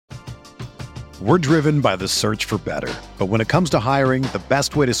We're driven by the search for better. But when it comes to hiring, the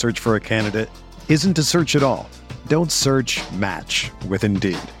best way to search for a candidate isn't to search at all. Don't search, match with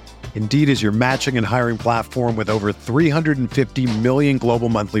Indeed. Indeed is your matching and hiring platform with over 350 million global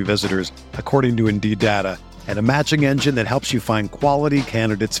monthly visitors, according to Indeed data, and a matching engine that helps you find quality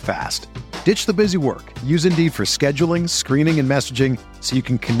candidates fast. Ditch the busy work. Use Indeed for scheduling, screening, and messaging so you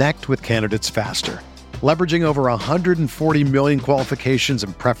can connect with candidates faster. Leveraging over 140 million qualifications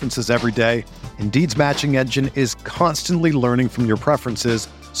and preferences every day, Indeed's matching engine is constantly learning from your preferences,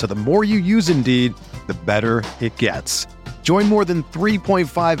 so the more you use Indeed, the better it gets. Join more than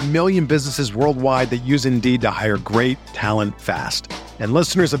 3.5 million businesses worldwide that use Indeed to hire great talent fast. And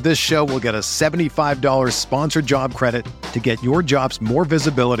listeners of this show will get a $75 sponsored job credit to get your jobs more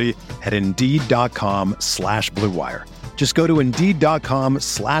visibility at Indeed.com/Blue Wire. Just go to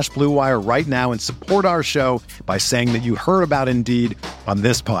Indeed.com/Blue Wire right now and support our show by saying that you heard about Indeed on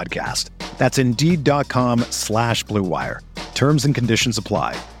this podcast. That's Indeed.com/Blue Wire. Terms and conditions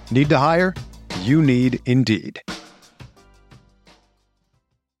apply. Need to hire? You need Indeed.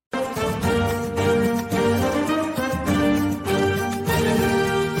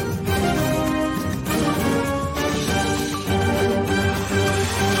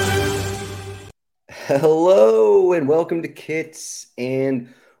 Hello and welcome to Kits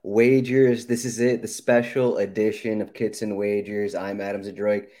and Wagers. This is it, the special edition of Kits and Wagers. I'm Adam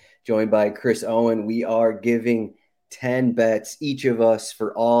Zadroik, joined by Chris Owen. We are giving 10 bets, each of us,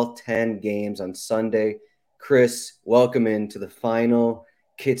 for all 10 games on Sunday. Chris, welcome into the final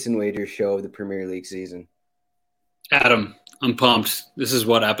Kits and Wagers show of the Premier League season. Adam, I'm pumped. This is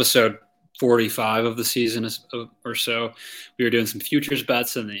what, episode 45 of the season or so. We were doing some futures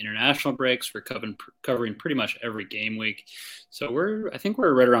bets in the international breaks. We're covering pretty much every game week. So I think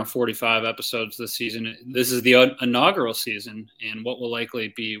we're right around 45 episodes this season. This is the inaugural season and what will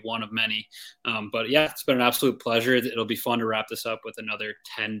likely be one of many. But yeah, it's been an absolute pleasure. It'll be fun to wrap this up with another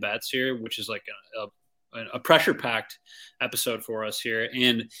 10 bets here, which is like a pressure-packed episode for us here.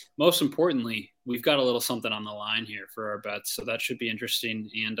 And most importantly, we've got a little something on the line here for our bets, so that should be interesting.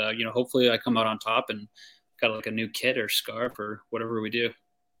 And, hopefully I come out on top and got like a new kit or scarf or whatever we do.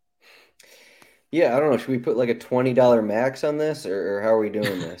 Yeah, I don't know. Should we put like a $20 max on this or how are we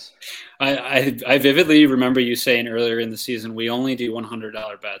doing this? I vividly remember you saying earlier in the season, we only do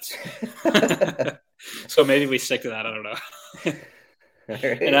 $100 bets. So maybe we stick to that. I don't know.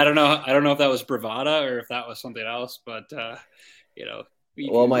 Right. And I don't know if that was bravada or if that was something else, but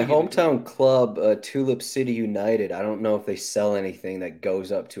well, my hometown club, Tulip City United, I don't know if they sell anything that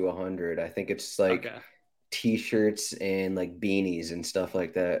goes up to 100. I think it's like T-shirts and like beanies and stuff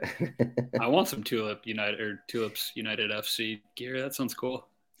like that. I want some Tulips United FC gear. That sounds cool.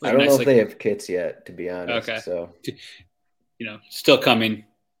 Like I don't know if they have kits yet, to be honest. Okay. So, still coming.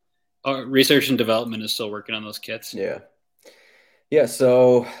 Our research and development is still working on those kits. Yeah,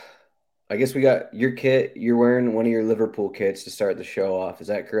 so I guess we got your kit. You're wearing one of your Liverpool kits to start the show off. Is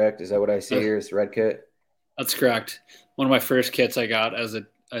that correct? Is that what I see here? Is the red kit? That's correct. One of my first kits I got as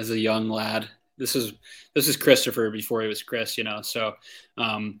a young lad. This is Christopher before he was Chris, So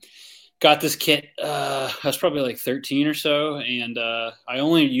got this kit. I was probably like 13 or so, and I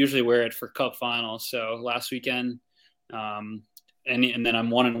only usually wear it for cup finals. So last weekend, and then I'm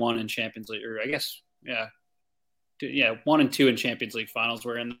 1-1 in Champions League, or I guess 1 and 2 in Champions League finals.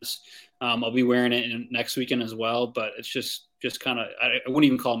 We're in this. I'll be wearing it next weekend as well, but it's just kind of, I wouldn't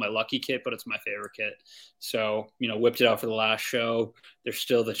even call it my lucky kit, but it's my favorite kit. So, whipped it out for the last show. There's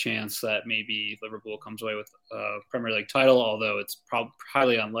still the chance that maybe Liverpool comes away with a Premier League title, although it's probably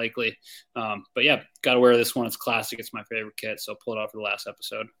highly unlikely. But yeah, got to wear this one. It's classic. It's my favorite kit. So pull it out for the last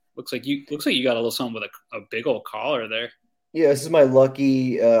episode. Looks like you got a little something with a big old collar there. Yeah, this is my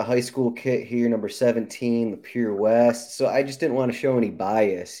lucky high school kit here, number 17, the Pure West. So I just didn't want to show any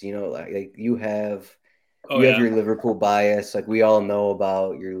bias, like you have your Liverpool bias. Like we all know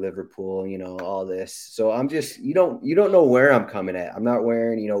about your Liverpool, all this. So I'm just, you don't know where I'm coming at. I'm not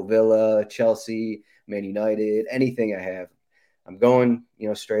wearing, Villa, Chelsea, Man United, anything I have. I'm going,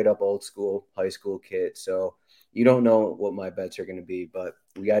 straight up old school high school kit. So you don't know what my bets are going to be, but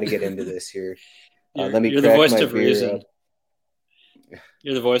we got to get into this here. Let me crack my beer up.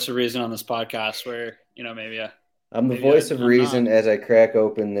 You're the voice of reason on this podcast where, maybe I'm the voice of reason as I crack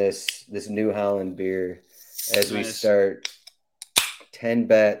open this New Holland beer as we start 10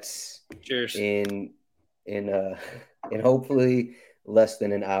 bets. Cheers. in hopefully less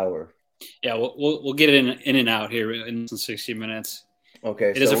than an hour. Yeah, we'll get it in and out here in 60 minutes. Okay.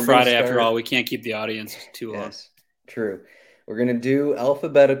 It is a Friday after all. We can't keep the audience too long. Yes, true. We're going to do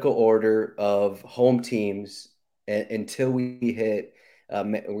alphabetical order of home teams until we hit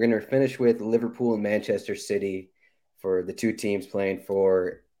We're going to finish with Liverpool and Manchester City for the two teams playing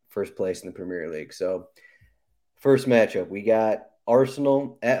for first place in the Premier League. So first matchup, we got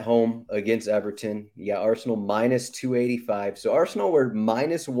Arsenal at home against Everton. You got Arsenal minus 285. So Arsenal were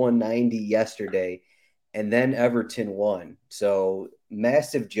minus 190 yesterday, and then Everton won. So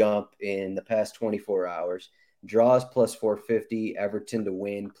massive jump in the past 24 hours. Draws plus 450, Everton to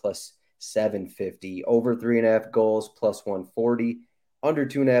win plus 750. Over 3.5 goals plus 140. Under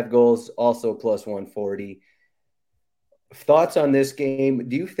 2.5 goals also plus 140. Thoughts on this game?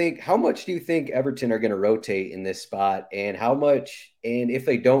 How much do you think Everton are going to rotate in this spot, and how much, and if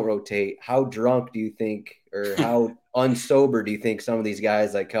they don't rotate, how drunk do you think, or how unsober do you think some of these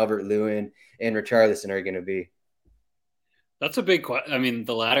guys like Calvert-Lewin and Richarlison are going to be? That's a big question. I mean,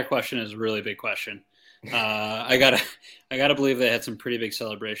 the latter question is a really big question. I gotta believe they had some pretty big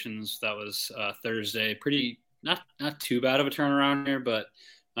celebrations. That was Thursday. Pretty not too bad of a turnaround here, but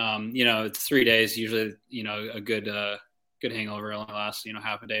it's 3 days. Usually, a good hangover only lasts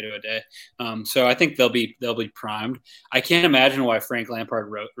half a day to a day. So I think they'll be primed. I can't imagine why Frank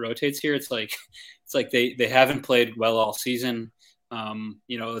Lampard rotates here. It's like they haven't played well all season.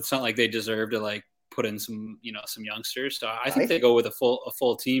 It's not like they deserve to like put in some youngsters. So I think they go with a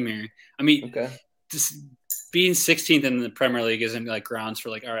full team here. I mean, okay. Just being 16th in the Premier League isn't like grounds for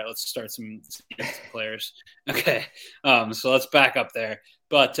like, all right, let's start some players. Okay. So let's back up there.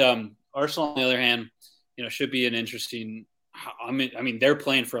 But Arsenal, on the other hand, should be an interesting. I mean, they're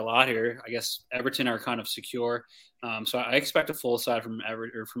playing for a lot here. I guess Everton are kind of secure, so I expect a full side from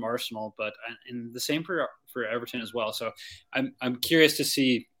Arsenal, but and the same for Everton as well. So I'm curious to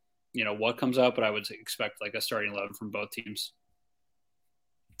see what comes out, but I would expect like a starting 11 from both teams.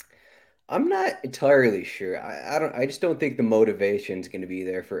 I'm not entirely sure. I just don't think the motivation is going to be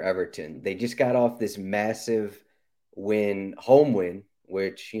there for Everton. They just got off this massive home win,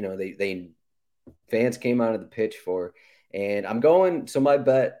 which they fans came out of the pitch for. And my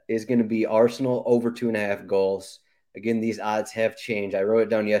bet is going to be Arsenal over 2.5 goals. Again, these odds have changed. I wrote it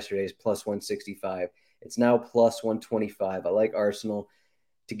down yesterday as plus 165. It's now plus 125. I like Arsenal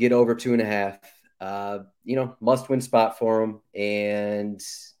to get over 2.5. Must win spot for them. And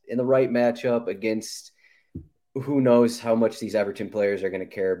in the right matchup against who knows how much these Everton players are going to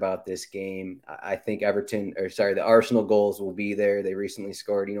care about this game. I think the Arsenal goals will be there. They recently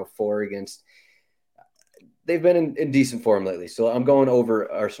scored, 4 against. They've been in decent form lately. So I'm going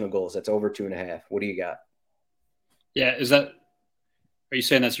over Arsenal goals. That's over 2.5. What do you got? Yeah. Are you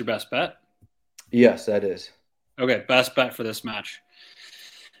saying that's your best bet? Yes, that is. Okay. Best bet for this match.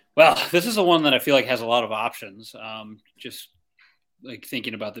 Well, this is the one that I feel like has a lot of options. Just like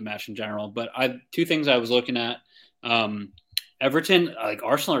thinking about the match in general, but two things I was looking at. Everton, like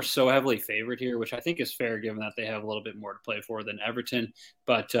Arsenal are so heavily favored here, which I think is fair given that they have a little bit more to play for than Everton.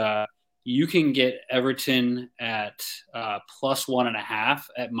 But you can get Everton at plus 1.5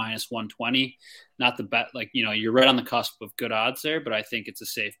 at minus 120. Not the bet, you're right on the cusp of good odds there, but I think it's a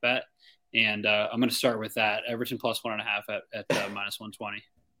safe bet. And I'm going to start with that. Everton plus 1.5 at minus 120.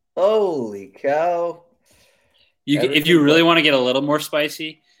 Holy cow. If you really want to get a little more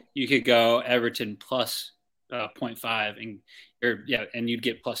spicy, you could go Everton plus 0.5 and you'd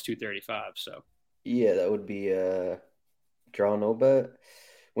get plus 235. So yeah, that would be draw no bet.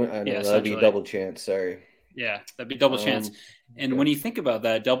 That'd be double chance. Sorry. Yeah, that'd be double chance. And when you think about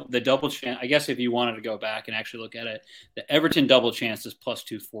that, the double chance, I guess if you wanted to go back and actually look at it, the Everton double chance is plus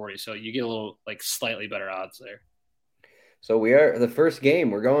 240. So you get a little like slightly better odds there. So we are the first game.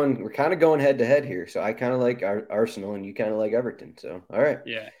 We're kind of going head to head here. So I kind of like Arsenal, and you kind of like Everton. So all right.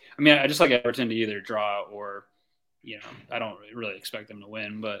 Yeah, I mean, I just like Everton to either draw or, I don't really expect them to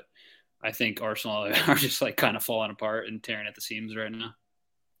win, but I think Arsenal are just like kind of falling apart and tearing at the seams right now.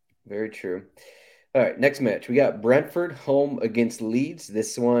 Very true. All right, next match. We got Brentford home against Leeds.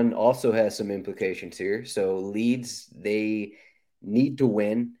 This one also has some implications here. So Leeds, they need to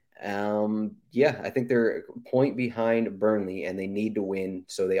win. I think they're a point behind Burnley, and they need to win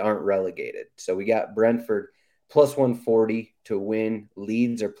so they aren't relegated. So we got Brentford plus 140 to win.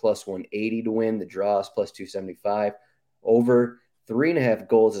 Leeds are plus 180 to win. The draw is plus 275. Over 3.5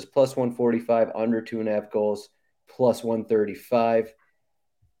 goals is plus 145. Under 2.5 goals plus 135.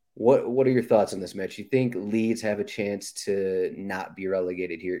 What are your thoughts on this match? You think Leeds have a chance to not be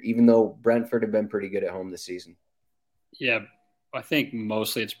relegated here, even though Brentford have been pretty good at home this season? Yeah, I think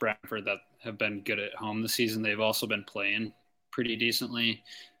mostly it's Brentford that have been good at home this season. They've also been playing pretty decently.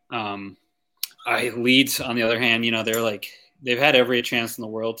 Leeds, on the other hand, they've had every chance in the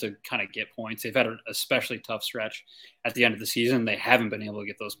world to kind of get points. They've had an especially tough stretch at the end of the season. They haven't been able to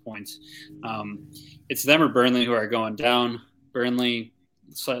get those points. It's them or Burnley who are going down. Burnley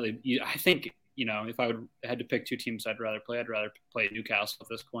slightly. I think, if I had to pick two teams I'd rather play Newcastle at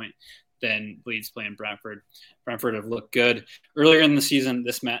this point than Leeds playing Brentford. Brentford have looked good earlier in the season.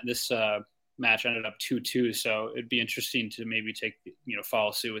 This match ended up 2-2, so it'd be interesting to maybe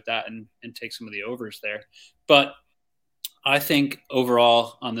follow suit with that and take some of the overs there. But I think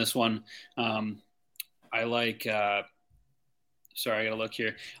overall on this one, I like. Sorry, I got to look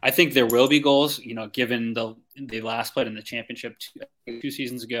here. I think there will be goals. Given the last played in the championship two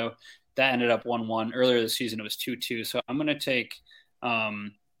seasons ago, that ended up 1-1. Earlier this season, it was 2-2. So I'm going to take.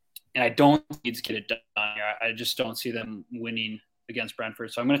 And I don't need to get it done here. I just don't see them winning against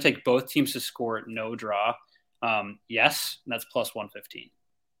Brentford. So I'm going to take both teams to score no draw. Yes, and that's plus 115.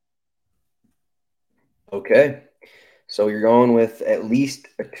 Okay. So you're going with at least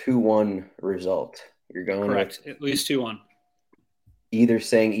a 2-1 result. You're going correct. With at least 2-1.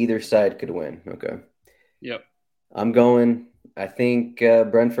 Saying either side could win. Okay. Yep. I think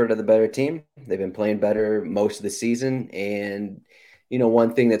Brentford are the better team. They've been playing better most of the season. And,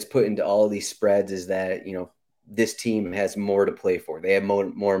 one thing that's put into all of these spreads is that, this team has more to play for. They have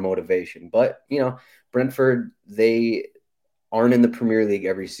more motivation. But, Brentford, they aren't in the Premier League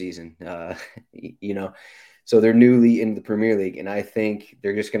every season, so they're newly in the Premier League. And I think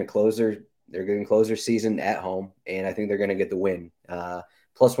they're just going to close their season at home. And I think they're going to get the win.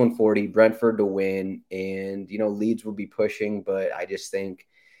 Plus 140, Brentford to win. And, Leeds will be pushing, but I just think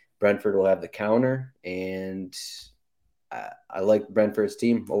Brentford will have the counter. And I like Brentford's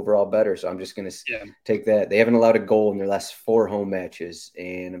team overall better. So I'm just going to take that. They haven't allowed a goal in their last 4 home matches.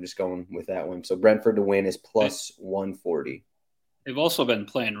 And I'm just going with that one. So Brentford to win is plus 140. They've also been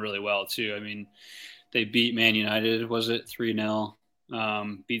playing really well, too. I mean, they beat Man United, was it 3-0?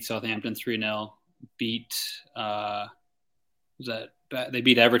 Beat Southampton 3-0. They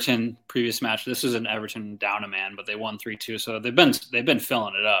beat Everton previous match. This is an Everton down a man, but they won 3-2. So they've been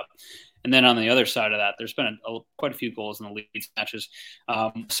filling it up. And then on the other side of that, there's been quite a few goals in the Leeds matches.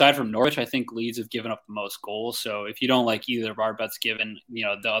 Aside from Norwich, I think Leeds have given up the most goals. So if you don't like either of our bets given, the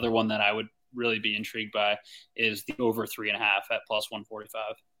other one that I would really be intrigued by is the over 3.5 at plus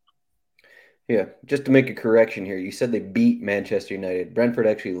 145. Yeah, just to make a correction here, you said they beat Manchester United. Brentford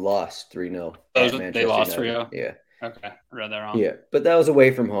actually lost 3-0 at Manchester They lost United. 3-0? Yeah. Okay, I read that wrong. Yeah, but that was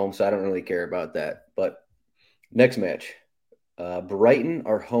away from home, so I don't really care about that. But next match, Brighton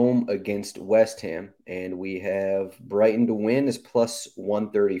are home against West Ham, and we have Brighton to win is plus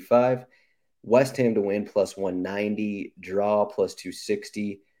 135, West Ham to win plus 190, draw plus 260.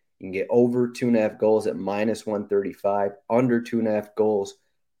 You can get over 2.5 goals at minus 135, under 2.5 goals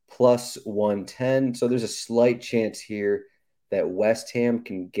plus 110. So there's a slight chance here that West Ham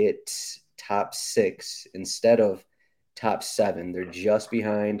can get top 6 instead of top 7. They're just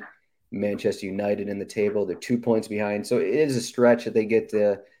behind Manchester United in the table. They're 2 points behind. So it is a stretch that they get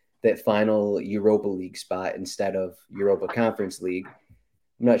that final Europa League spot instead of Europa Conference League.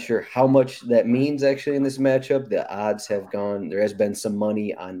 I'm not sure how much that means actually in this matchup. The odds have gone. There has been some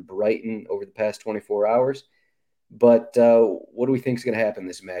money on Brighton over the past 24 hours. But what do we think is going to happen in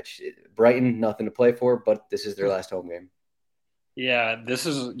this match? Brighton, nothing to play for, but this is their last home game. Yeah, this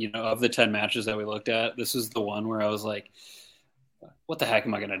is, of the 10 matches that we looked at, this is the one where I was like, what the heck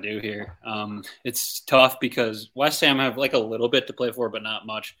am I going to do here? It's tough because West Ham have like a little bit to play for, but not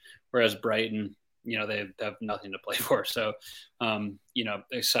much. Whereas Brighton, they have nothing to play for. So,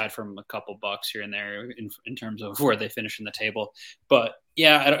 aside from a couple bucks here and there in terms of where they finish in the table. But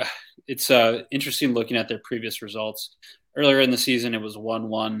yeah, it's interesting looking at their previous results. Earlier in the season, it was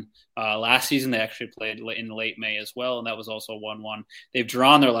 1-1. Last season, they actually played in late May as well, and that was also 1-1. They've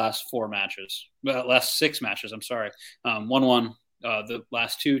drawn their last 6 matches. I'm sorry, 1-1. The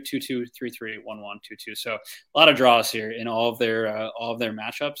last 2, 2-2, 3-3, 1-1, 2-2. So a lot of draws here in all of their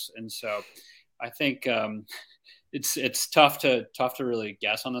matchups, and so I think it's tough to really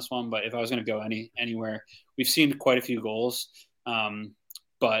guess on this one. But if I was going to go anywhere, we've seen quite a few goals.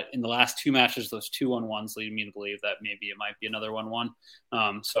 But in the last 2 matches, those 2 1-1s lead me to believe that maybe it might be another 1-1.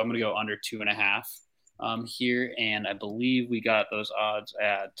 So I'm going to go under 2.5 here, and I believe we got those odds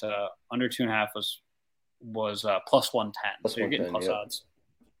at under 2.5 was plus 110. So you're getting plus odds.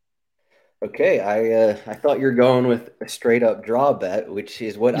 Okay, I thought you were going with a straight up draw bet, which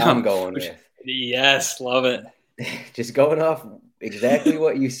is what I'm going with. Yes, love it. Just going off exactly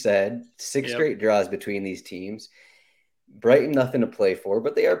what you said. 6 straight draws between these teams. Brighton, nothing to play for,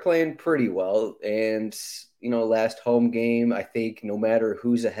 but they are playing pretty well. And, last home game, I think no matter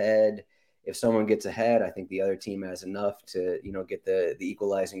who's ahead, if someone gets ahead, I think the other team has enough to, get the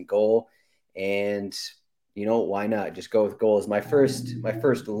equalizing goal. And, why not just go with goals? My first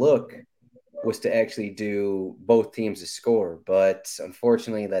look was to actually do both teams to score, but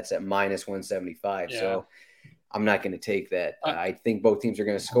unfortunately that's at minus 175. Yeah. So I'm not going to take that. I think both teams are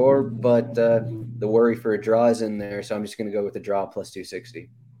going to score, but the worry for a draw is in there, so I'm just going to go with the draw plus 260.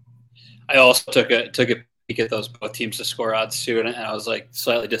 I also took a peek at those both teams to score odds too, and I was like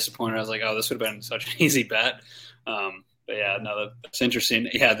slightly disappointed. I was like, oh, this would have been such an easy bet. But yeah, no, that's interesting.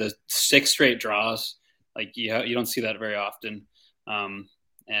 Yeah, the 6 straight draws, like you don't see that very often.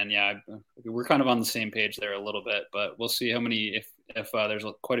 And yeah, we're kind of on the same page there a little bit, but we'll see how many if there's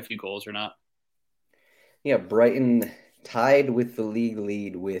quite a few goals or not. Yeah, Brighton tied with the league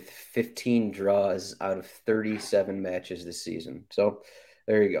lead with 15 draws out of 37 matches this season. So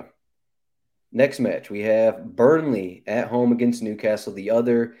there you go. Next match, we have Burnley at home against Newcastle, the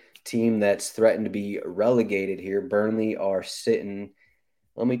other team that's threatened to be relegated here. Burnley are sitting,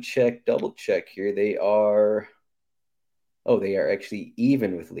 let me double check here. They are actually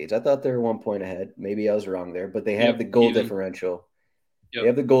even with Leeds. I thought they were 1 point ahead. Maybe I was wrong there, but they have the goal differential. Yep. They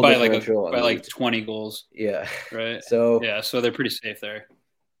have the goal differential by like 20 goals. Yeah. Right. So they're pretty safe there.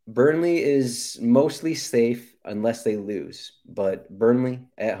 Burnley is mostly safe unless they lose. But Burnley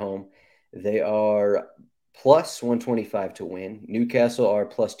at home, they are plus 125 to win. Newcastle are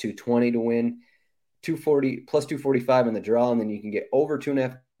plus 220 to win. 240 plus 245 in the draw, and then you can get over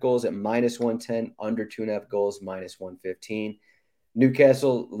 2.5 goals at minus 110, under 2.5 goals minus 115.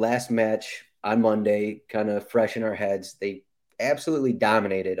 Newcastle last match on Monday, kind of fresh in our heads. They absolutely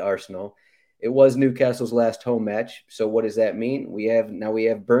dominated Arsenal. It was Newcastle's last home match. So what does that mean? We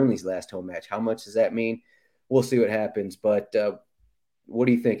have Burnley's last home match. How much does that mean? We'll see what happens. But what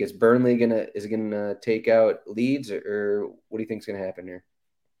do you think? Is Burnley gonna take out Leeds, or what do you think is gonna happen here?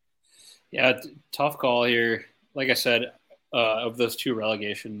 Yeah, tough call here. Like I said, of those 2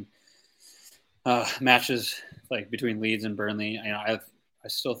 relegation matches, like between Leeds and Burnley, I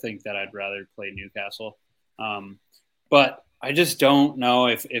still think that I'd rather play Newcastle. But I just don't know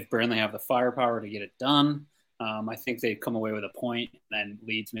if Burnley have the firepower to get it done. I think they come away with a point, and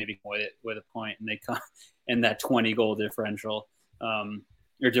Leeds maybe come away with a point, and they come in that 20 goal differential.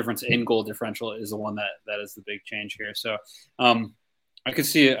 Or difference in goal differential is the one that is the big change here. So I could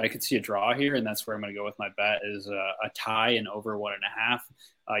see a draw here, and that's where I'm going to go with my bet is a tie and over 1.5.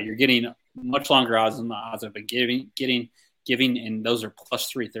 You're getting much longer odds than the odds I've been giving, and those are plus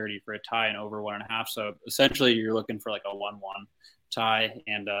 330 for a tie and over 1.5. So essentially, you're looking for like a 1-1 tie,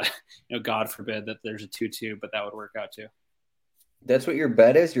 and God forbid that there's a 2-2, but that would work out too. That's what your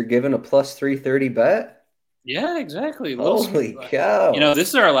bet is? You're giving a plus 330 bet? Yeah, exactly. Holy cow! This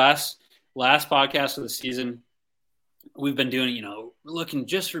is our last podcast of the season. We've been doing, looking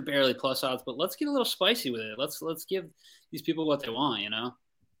just for barely plus odds, but let's get a little spicy with it. Let's give these people what they want.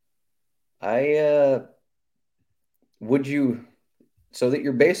 So that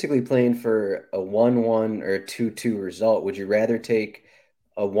you're basically playing for a 1-1 or a 2-2 result. Would you rather take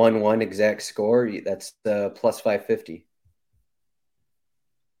a 1-1 exact score? That's the plus 550.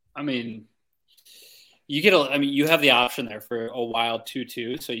 I mean, you have the option there for a wild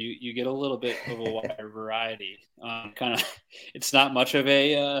 2-2, so you get a little bit of a wider variety. It's not much of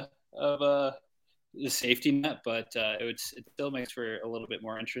a safety net, but it still makes for a little bit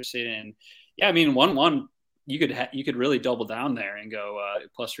more interesting. And yeah, I mean 1-1, you could really double down there and go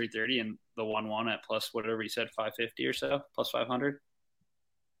plus 330, and the 1-1 at plus whatever you said 550 or so, plus 500.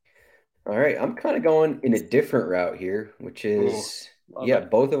 All right, I'm kind of going in a different route here, which is.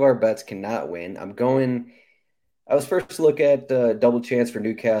 Both of our bets cannot win. I was first to look at double chance for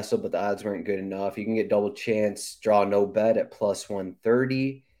Newcastle, but the odds weren't good enough. You can get double chance, draw no bet at plus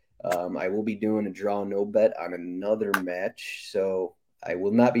 130. I will be doing a draw no bet on another match, so I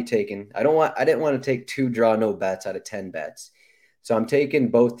will not be taking. I didn't want to take 2 draw no bets out of 10 bets, so I'm taking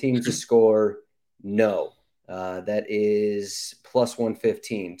both teams to score no. That is plus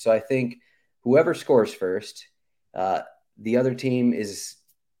 115. So I think whoever scores first. The other team is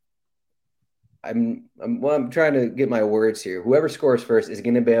I'm trying to get my words here. Whoever scores first is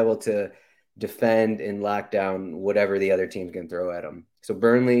going to be able to defend and lock down whatever the other team's going to throw at them. So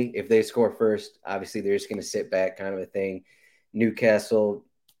Burnley, if they score first, obviously they're just going to sit back, kind of a thing. Newcastle,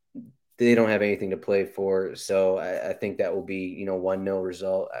 they don't have anything to play for, so I think that will be 1-0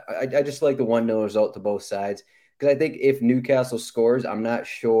 result. I just like the 1-0 result to both sides, because I think if Newcastle scores, I'm not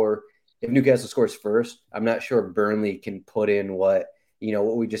sure. If Newcastle scores first, I'm not sure Burnley can put in what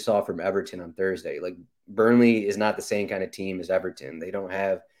we just saw from Everton on Thursday. Like, Burnley is not the same kind of team as Everton. They don't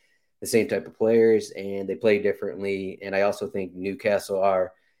have the same type of players, and they play differently. And I also think Newcastle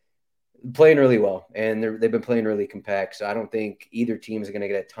are playing really well, and they've been playing really compact. So I don't think either team is going to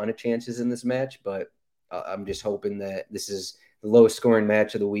get a ton of chances in this match, but I'm just hoping that this is the lowest scoring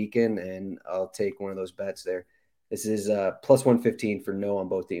match of the weekend, and I'll take one of those bets there. This is plus 115 for no on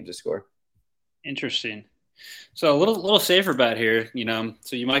both teams to score. Interesting. So a little safer bet here,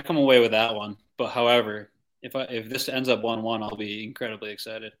 so you might come away with that one. But however, if this ends up 1-1, I'll be incredibly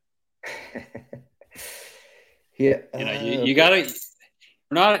excited. Yeah. You gotta.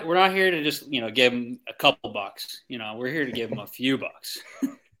 We're not here to just give them a couple bucks. We're here to give them a few bucks.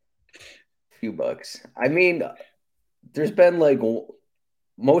 Few bucks. I mean, there's been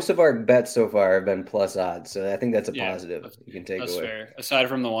most of our bets so far have been plus odds, so I think that's a positive you can take that's away. Fair. Aside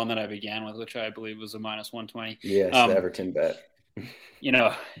from the one that I began with, which I believe was a minus 120. Yes, the Everton bet.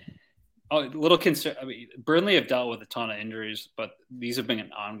 A little concern. I mean, Burnley have dealt with a ton of injuries, but these have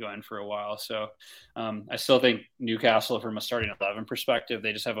been ongoing for a while. So I still think Newcastle, from a starting 11 perspective,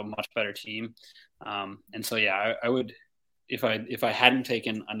 they just have a much better team. And so, yeah, I would, if I hadn't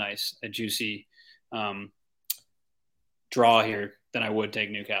taken a juicy draw here, then I would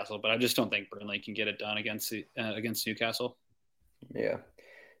take Newcastle. But I just don't think Burnley can get it done against Newcastle. Yeah.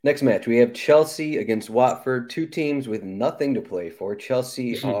 Next match, we have Chelsea against Watford, two teams with nothing to play for.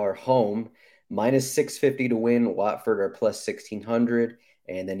 Chelsea are home, minus 650 to win. Watford are plus 1,600.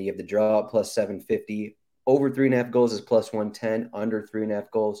 And then you have the draw at plus 750. Over 3.5 goals is plus 110. Under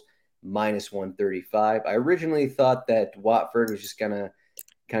 3.5 goals, minus 135. I originally thought that Watford was just going to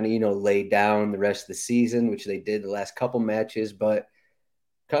kind of, lay down the rest of the season, which they did the last couple matches. But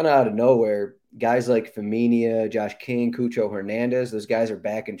kind of out of nowhere, guys like Firmino, Josh King, Cucho Hernandez, those guys are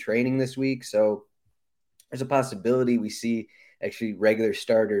back in training this week. So there's a possibility we see actually regular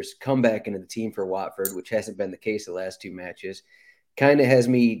starters come back into the team for Watford, which hasn't been the case the last two matches. Kind of has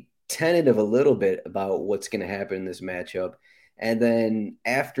me tentative a little bit about what's going to happen in this matchup. And then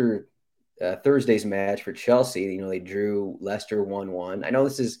after Thursday's match for Chelsea, they drew Leicester 1-1. I know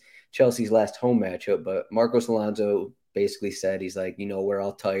this is Chelsea's last home matchup, but Marcos Alonso basically said, he's like, we're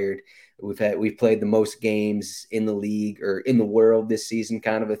all tired. We've played the most games in the league or in the world this season,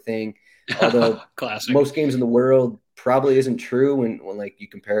 kind of a thing. Although most games in the world probably isn't true when you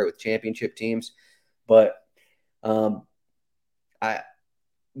compare it with championship teams. But there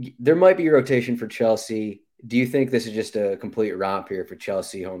might be a rotation for Chelsea. Do you think this is just a complete romp here for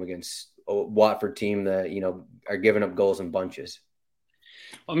Chelsea home against a Watford team that are giving up goals in bunches?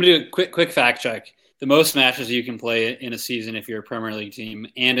 I'm gonna do a quick fact check. The most matches you can play in a season if you're a Premier League team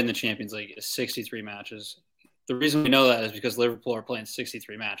and in the Champions League is 63 matches. The reason we know that is because Liverpool are playing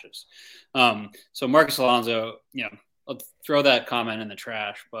 63 matches. So Marcos Alonso, I'll throw that comment in the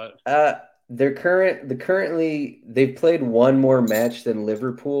trash. But they've played one more match than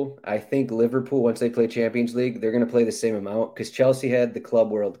Liverpool. I think Liverpool, once they play Champions League, they're going to play the same amount because Chelsea had the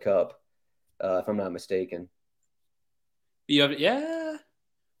Club World Cup, if I'm not mistaken. Yeah.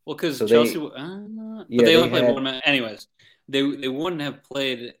 Well, because Chelsea, they only played one match. Anyways, they wouldn't have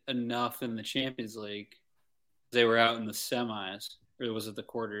played enough in the Champions League. They were out in the semis, or was it the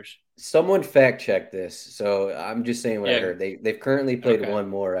quarters? Someone fact check this. So I'm just saying what I heard. They've currently played one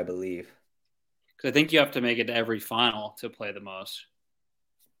more, I believe. Because I think you have to make it to every final to play the most.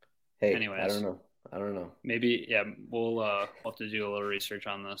 Hey, anyways, I don't know. Maybe we'll have to do a little research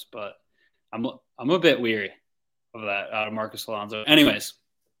on this, but I'm a bit weary of that out of Marcos Alonso. Anyways.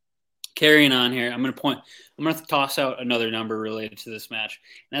 Carrying on here, I'm going to toss out another number related to this match,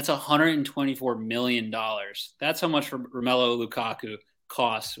 and that's $124 million. That's how much Romelu Lukaku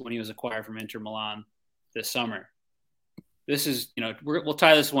cost when he was acquired from Inter Milan this summer. This is, we'll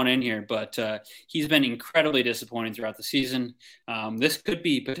tie this one in here, but he's been incredibly disappointing throughout the season. This could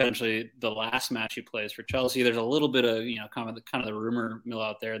be potentially the last match he plays for Chelsea. There's a little bit of, kind of the rumor mill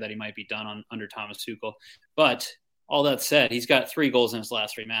out there that he might be done under Thomas Tuchel, but all that said, he's got 3 goals in his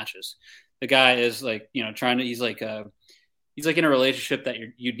last 3 matches. The guy is he's like in a relationship that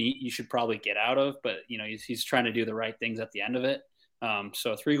you should probably get out of, but he's trying to do the right things at the end of it.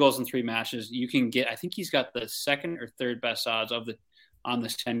 So 3 goals in 3 matches, you can get. I think he's got the second or third best odds on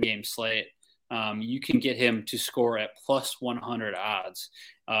this 10-game slate. You can get him to score at plus 100 odds.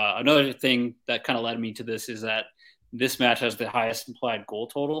 Another thing that kind of led me to this is that this match has the highest implied goal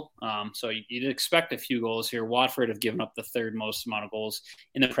total. So you'd expect a few goals here. Watford have given up the 3rd most amount of goals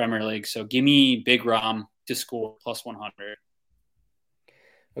in the Premier League. So give me Big Rom to score plus 100.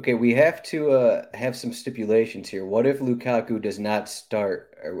 Okay, we have to have some stipulations here. What if Lukaku does not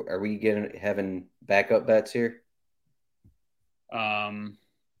start? Are we having backup bets here?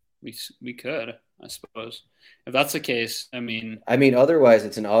 We could, I suppose. If that's the case, I mean, otherwise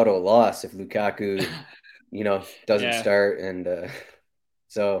it's an auto loss if Lukaku doesn't start, and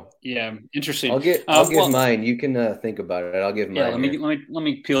so interesting. I'll give mine. You can think about it. I'll give mine. Let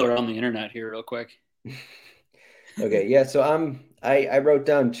me peel around the internet here real quick. Okay, yeah. So I wrote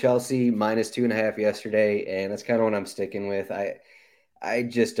down Chelsea minus 2.5 yesterday, and that's kind of what I'm sticking with. I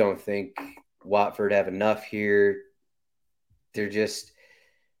just don't think Watford have enough here. They're just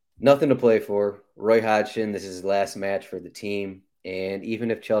nothing to play for. Roy Hodgson, this is his last match for the team. And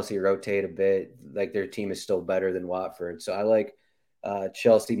even if Chelsea rotate a bit, like their team is still better than Watford. So I like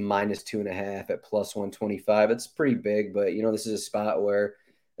Chelsea minus 2.5 at plus 125. It's pretty big, but this is a spot where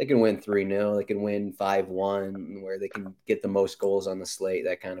they can win 3-0, they can win 5-1, where they can get the most goals on the slate,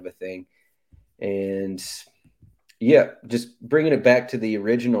 that kind of a thing. And yeah, just bringing it back to the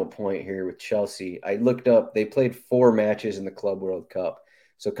original point here with Chelsea. I looked up, they played 4 matches in the Club World Cup.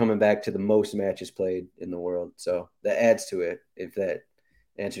 So coming back to the most matches played in the world. So that adds to it if that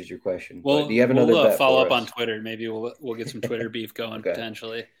answers your question. But do you have another We'll bet follow for up us? on Twitter. Maybe we'll get some Twitter beef going Okay.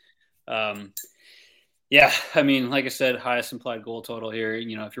 potentially. Yeah, I mean, like I said, highest implied goal total here.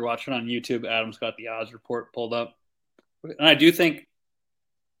 If you're watching on YouTube, Adam's got the odds report pulled up. And I do think,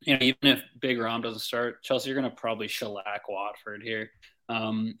 even if Big Rom doesn't start, Chelsea are going to probably shellac Watford here.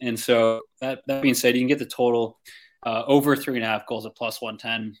 And so that being said, you can get the total over 3.5 goals at plus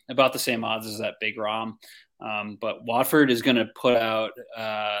 110, about the same odds as that Big Rom. But Watford is going to put out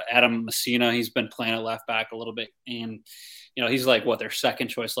Adam Messina. He's been playing at left back a little bit, and he's like their second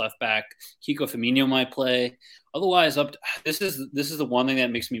choice left back. Kiko Firmino might play. Otherwise, this is the one thing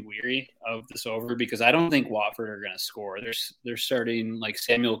that makes me weary of this over, because I don't think Watford are going to score. They're starting like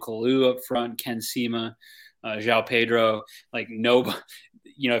Samuel Kalou up front, Ken Sema, João Pedro. Like no,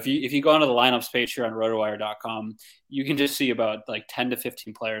 if you go onto the lineups page here on rotowire.com, you can just see about like 10 to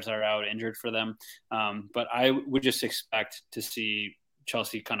 15 players that are out injured for them. But I would just expect to see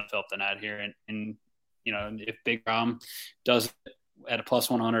Chelsea kind of fill up the net here. And if Big Rom does it at a plus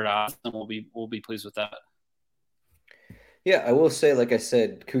 100 odds, then we'll be pleased with that. Yeah, I will say, like I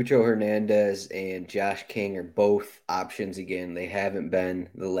said, Cucho Hernandez and Josh King are both options again. They haven't been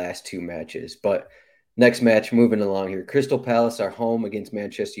the last 2 matches. But next match, moving along here. Crystal Palace are home against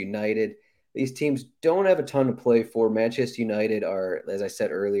Manchester United. These teams don't have a ton to play for. Manchester United are, as I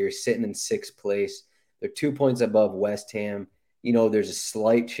said earlier, sitting in 6th place. They're 2 points above West Ham. There's a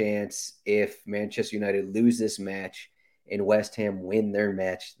slight chance if Manchester United lose this match and West Ham win their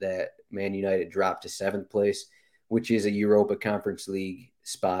match that Man United drop to 7th place, which is a Europa Conference League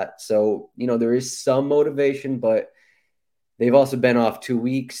spot. So, there is some motivation, but they've also been off 2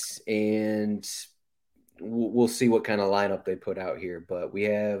 weeks, and we'll see what kind of lineup they put out here. But we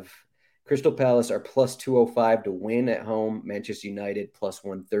have Crystal Palace are plus 205 to win at home. Manchester United plus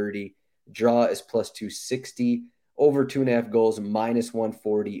 130. Draw is plus 260. Over 2.5 goals, minus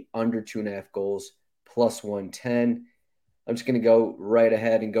 140. Under 2.5 goals, plus 110. I'm just going to go right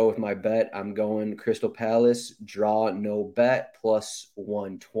ahead and go with my bet. I'm going Crystal Palace, draw, no bet, plus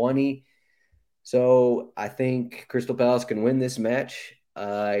 120. So I think Crystal Palace can win this match.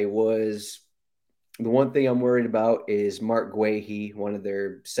 The one thing I'm worried about is Mark Guehi, one of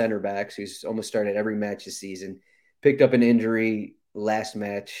their center backs, who's almost started every match this season, picked up an injury last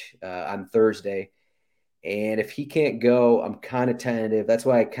match on Thursday. And if he can't go, I'm kind of tentative. That's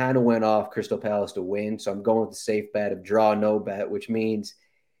why I kind of went off Crystal Palace to win. So I'm going with the safe bet of draw, no bet, which means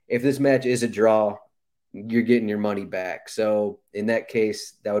if this match is a draw, you're getting your money back. So in that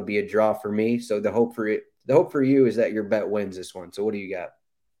case, that would be a draw for me. So the hope for you is that your bet wins this one. So what do you got?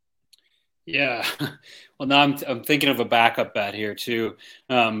 Yeah, well, now I'm thinking of a backup bet here too,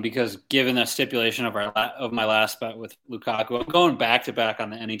 because given the stipulation of my last bet with Lukaku, I'm going back to back on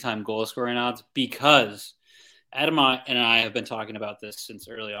the anytime goal scoring odds, because Adam and I have been talking about this since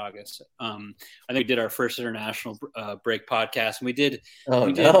early August. I think we did our first international break podcast, and we did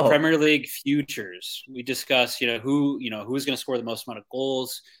Premier League futures. We discussed who's going to score the most amount of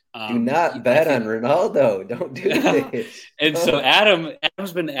goals. Do not bet on Ronaldo. Don't do this. And so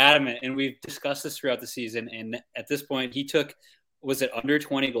Adam's been adamant, and we've discussed this throughout the season. And at this point, he took, was it under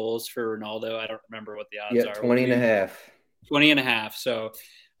 20 goals for Ronaldo? I don't remember what the odds are. 20 and a half. 20 and a half. So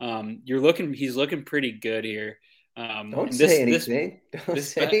he's looking pretty good here. Don't say anything.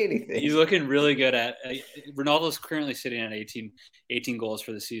 He's looking really good at Ronaldo's currently sitting at 18 goals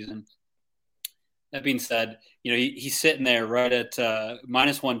for the season. That being said, he's sitting there right at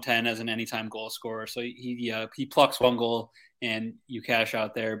minus 110 as an anytime goal scorer. So he plucks 1 goal and you cash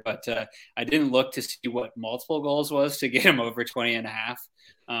out there. But I didn't look to see what multiple goals was to get him over 20 and a half.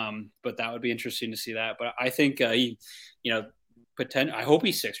 But that would be interesting to see that. But I think I hope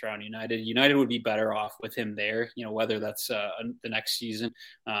he sticks around United. United would be better off with him there, whether that's the next season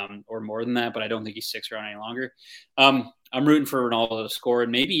or more than that. But I don't think he sticks around any longer. I'm rooting for Ronaldo to score,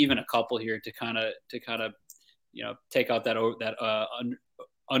 and maybe even a couple here to kind of take out that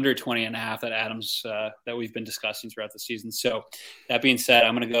under 20.5 that Adams that we've been discussing throughout the season. So that being said,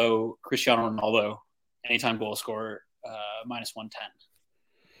 I'm going to go Cristiano Ronaldo, anytime goal scorer, minus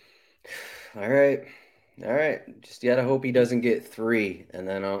 110. All right. Just gotta hope he doesn't get 3, and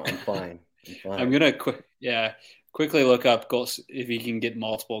then I'm fine. I'm gonna quickly look up goals if he can get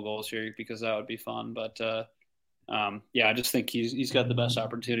multiple goals here, because that would be fun. But I just think he's got the best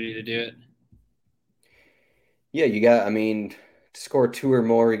opportunity to do it. Yeah, to score 2 or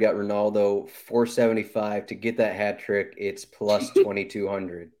more, you got Ronaldo 475 to get that hat trick. It's plus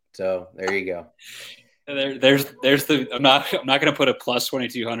 2,200. So there you go. There's the I'm not going to put a plus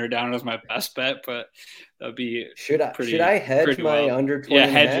 2,200 down as my best bet, but that'd be should I hedge my under 20?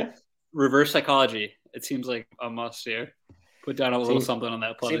 Hedge reverse psychology. It seems like a must here. Put down a little something on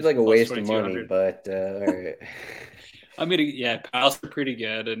that. Seems like a waste of money, but all right. Palace are pretty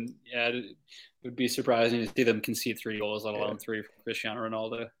good, and it would be surprising to see them concede 3 goals, let alone 3 from Cristiano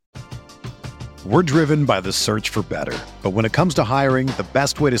Ronaldo. We're driven by the search for better, but when it comes to hiring, the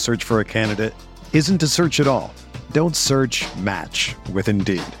best way to search for a candidate isn't to search at all. Don't search, match with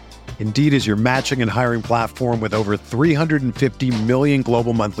Indeed. Indeed is your matching and hiring platform with over 350 million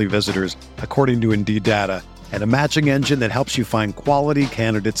global monthly visitors, according to Indeed data, and a matching engine that helps you find quality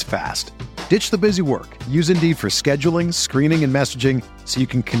candidates fast. Ditch the busy work. Use Indeed for scheduling, screening, and messaging so you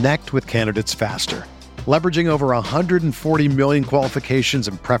can connect with candidates faster. Leveraging over 140 million qualifications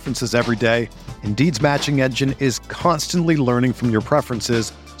and preferences every day, Indeed's matching engine is constantly learning from your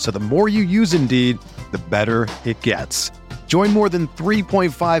preferences, so the more you use Indeed, the better it gets. Join more than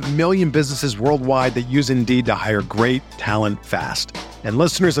 3.5 million businesses worldwide that use Indeed to hire great talent fast. And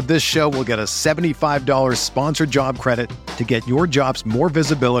listeners of this show will get a $75 sponsored job credit to get your jobs more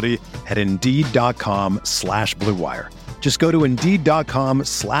visibility at Indeed.com/Blue Wire. Just go to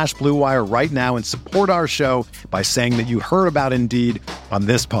Indeed.com/Blue Wire right now and support our show by saying that you heard about Indeed on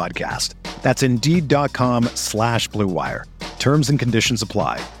this podcast. That's Indeed.com/Blue Wire. Terms and conditions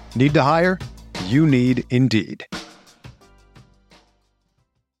apply. Need to hire? You need Indeed.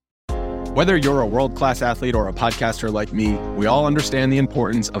 Whether you're a world-class athlete or a podcaster like me, we all understand the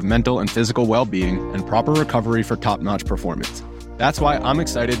importance of mental and physical well-being and proper recovery for top-notch performance. That's why I'm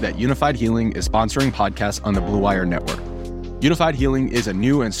excited that Unified Healing is sponsoring podcasts on the Blue Wire Network. Unified Healing is a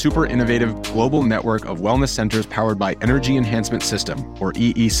new and super innovative global network of wellness centers powered by Energy Enhancement System, or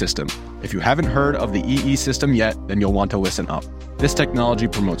EE System. If you haven't heard of the EE System yet, then you'll want to listen up. This technology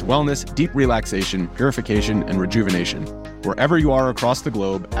promotes wellness, deep relaxation, purification, and rejuvenation. Wherever you are across the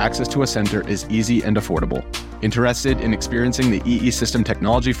globe, access to a center is easy and affordable. Interested in experiencing the EE System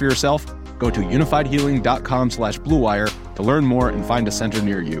technology for yourself? Go to unifiedhealing.com/Blue Wire to learn more and find a center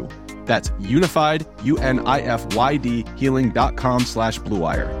near you. That's unified, UNIFYD, healing.com/Blue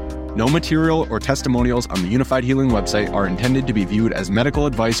Wire. No material or testimonials on the Unified Healing website are intended to be viewed as medical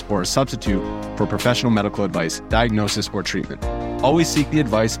advice or a substitute for professional medical advice, diagnosis, or treatment. Always seek the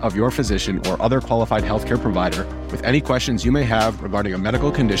advice of your physician or other qualified healthcare provider with any questions you may have regarding a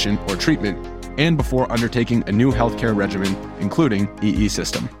medical condition or treatment and before undertaking a new healthcare regimen, including EE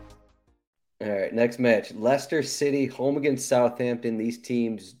System. All right, next match. Leicester City home against Southampton. These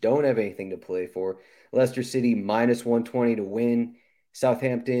teams don't have anything to play for. Leicester City minus 120 to win.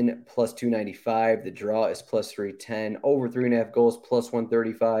 Southampton plus 295. The draw is plus 310. Over 3.5 goals plus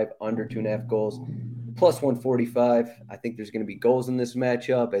 135. Under 2.5 goals plus 145. I think there's going to be goals in this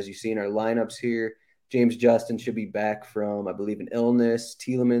matchup. As you see in our lineups here, James Justin should be back from, I believe, an illness.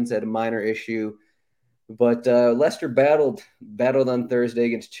 Tielemans had a minor issue. But Leicester battled on Thursday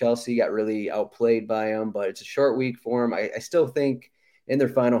against Chelsea, got really outplayed by them, but it's a short week for them. I still think in their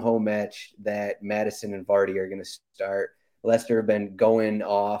final home match that Maddison and Vardy are going to start. Leicester have been going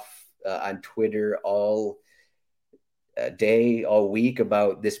off on Twitter all day, all week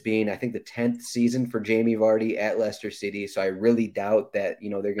about this being, I think, the 10th season for Jamie Vardy at Leicester City. So I really doubt that,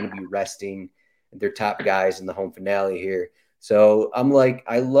 they're going to be resting their top guys in the home finale here. So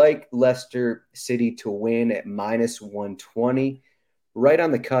I like Leicester City to win at minus 120. Right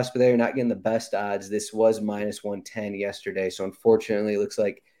on the cusp there, not getting the best odds. This was minus 110 yesterday. So unfortunately, it looks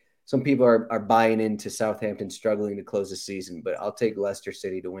like some people are buying into Southampton struggling to close the season. But I'll take Leicester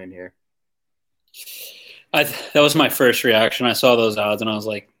City to win here. That was my first reaction. I saw those odds and I was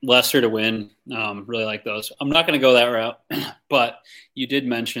like, Leicester to win. Really like those. I'm not going to go that route. But you did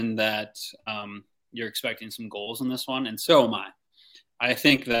mention that you're expecting some goals in this one, and so am I. I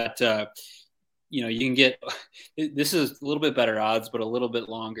think that you can get – this is a little bit better odds, but a little bit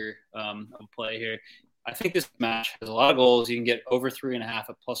longer of play here. I think this match has a lot of goals. You can get over 3.5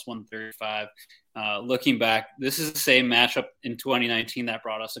 at plus 135. Looking back, this is the same matchup in 2019 that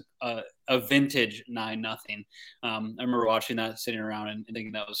brought us a vintage 9-0. I remember watching that, sitting around and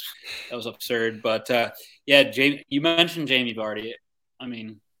thinking that was absurd. But Jamie, you mentioned Jamie Vardy. I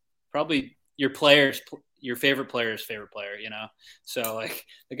mean, probably your favorite player's favorite player. So like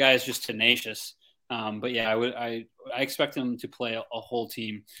the guy is just tenacious. But yeah, I expect him to play a whole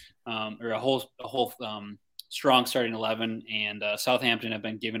team, or a whole strong starting 11. And Southampton have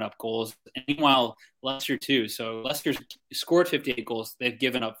been giving up goals, and meanwhile Leicester too. So Leicester's scored 58 goals; they've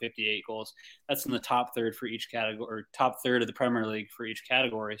given up 58 goals. That's in the top third for each category, or top third of the Premier League for each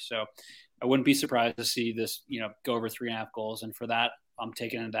category. So I wouldn't be surprised to see this, go over 3.5 goals. And for that, I'm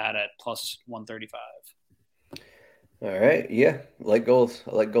taking that at plus 135. All right. Yeah. I like goals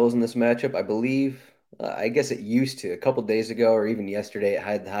in this matchup. I believe, I guess it used to, a couple days ago or even yesterday, it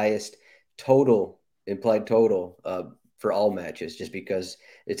had the highest implied total for all matches, just because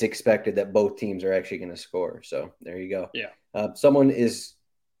it's expected that both teams are actually going to score. So there you go. Yeah. Someone is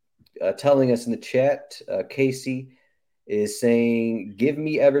telling us in the chat, Casey is saying, give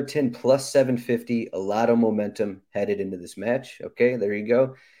me Everton plus 750, a lot of momentum headed into this match. Okay, there you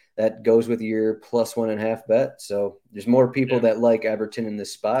go. That goes with your plus 1.5 bet. So there's more people that like Everton in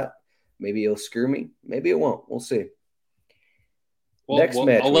this spot. Maybe it'll screw me. Maybe it won't. We'll see. Next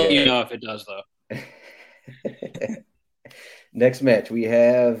match. I'll let you know if it does, though. Next match, we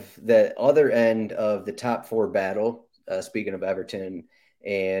have the other end of the top 4 battle. Speaking of Everton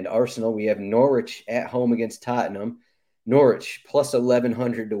and Arsenal, we have Norwich at home against Tottenham. Norwich plus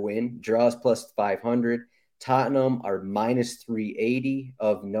 1,100 to win. Draws plus 500. Tottenham are minus 380.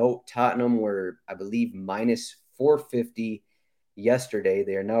 Of note, Tottenham were, I believe, minus 450 yesterday.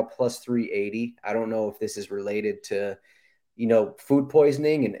 They are now plus 380. I don't know if this is related to, food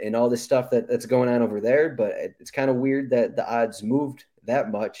poisoning and all this stuff that's going on over there, but it's kind of weird that the odds moved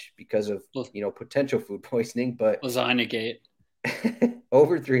that much because of, potential food poisoning. But Lasagna Gate.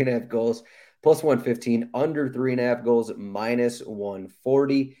 Over 3.5 goals, plus 115, under 3.5 goals at minus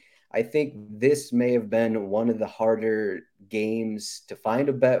 140. I think this may have been one of the harder games to find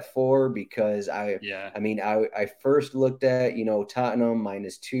a bet for, because I first looked at, Tottenham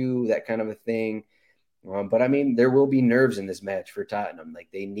 -2, that kind of a thing. But I mean, there will be nerves in this match for Tottenham. Like,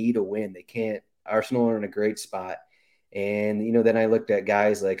 they need a win. They can't. Arsenal are in a great spot. And, then I looked at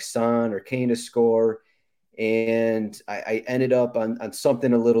guys like Son or Kane to score, and I ended up on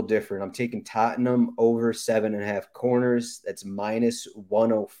something a little different. I'm taking Tottenham over 7.5 corners. That's minus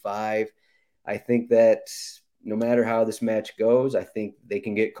 105. I think that no matter how this match goes, I think they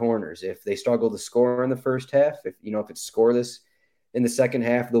can get corners. If they struggle to score in the first half, if it's scoreless in the second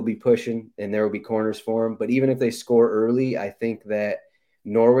half, they'll be pushing and there will be corners for them. But even if they score early, I think that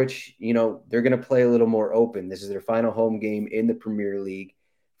Norwich, they're going to play a little more open. This is their final home game in the Premier League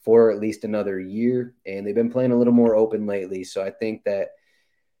for at least another year, and they've been playing a little more open lately. So I think that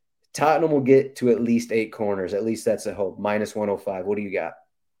Tottenham will get to at least 8 corners. At least that's a hope. Minus 105. What do you got?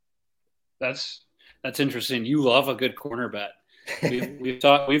 That's interesting. You love a good corner bet. We've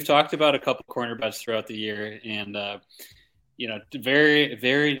talked about a couple corner bets throughout the year, and very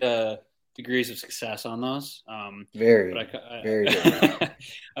varied degrees of success on those. Very good.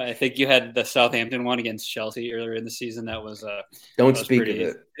 I think you had the Southampton one against Chelsea earlier in the season. That was don't speak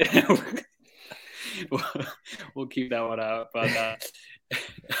of it. We'll keep that one out. But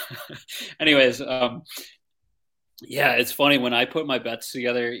anyways, it's funny when I put my bets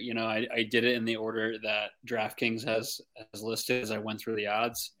together. I did it in the order that DraftKings has listed as I went through the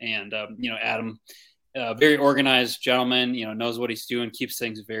odds, and Adam. Very organized gentleman, knows what he's doing, keeps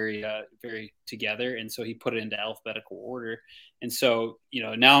things very, very together. And so he put it into alphabetical order. And so,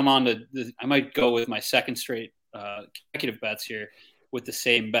 now I'm on I might go with my second straight consecutive bets here with the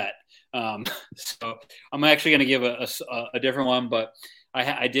same bet. So I'm actually going to give a different one, but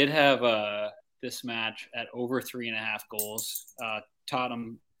I did have this match at over 3.5 goals.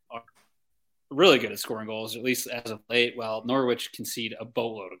 Tottenham are really good at scoring goals, at least as of late, while Norwich concede a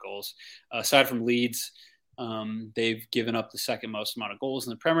boatload of goals. Aside from Leeds, they've given up the second most amount of goals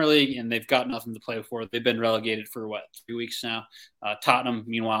in the Premier League, and they've got nothing to play for. They've been relegated for, 3 weeks now? Tottenham,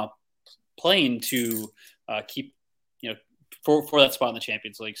 meanwhile, playing to keep, for that spot in the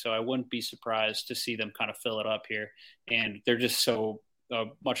Champions League. So I wouldn't be surprised to see them kind of fill it up here. And they're just so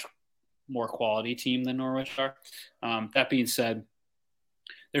much more quality team than Norwich are. That being said,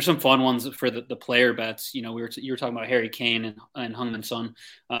 there's some fun ones for the player bets. You were talking about Harry Kane and Heung-min Son,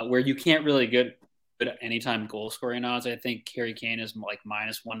 where you can't really get anytime goal scoring odds. I think Harry Kane is like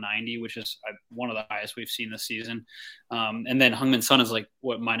minus 190, which is one of the highest we've seen this season. And then Heung-min Son is like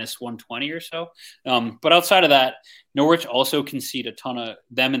minus 120 or so. But outside of that, Norwich also concede a ton of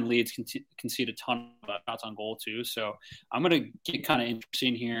them, and Leeds concede a ton of shots on goal too. So I'm going to get kind of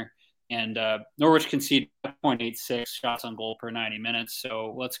interesting here. And Norwich concede 0.86 shots on goal per 90 minutes.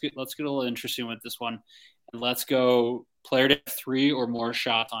 So let's get a little interesting with this one. And let's go player to have 3 or more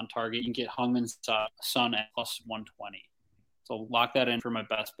shots on target. You can get Heung-min Son at plus 120. So lock that in for my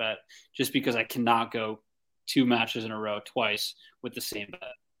best bet, just because I cannot go 2 matches in a row twice with the same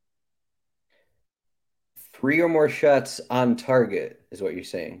bet. 3 or more shots on target is what you're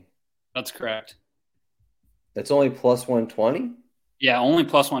saying. That's correct. That's only plus 120? Yeah, only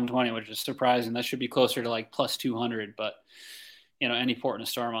plus 120, which is surprising. That should be closer to like plus 200, but any port in a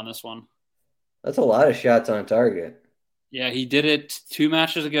storm on this one. That's a lot of shots on target. Yeah, he did it 3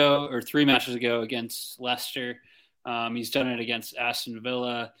 matches ago against Leicester. He's done it against Aston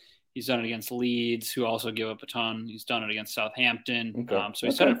Villa. He's done it against Leeds, who also give up a ton. He's done it against Southampton. Okay. So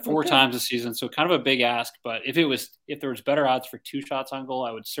he's done it 4 times this season. So kind of a big ask. But if there was better odds for 2 shots on goal,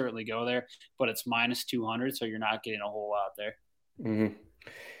 I would certainly go there. But it's minus 200, so you're not getting a whole lot there. Mm-hmm.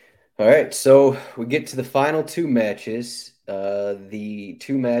 All right, so we get to the final 2 matches. The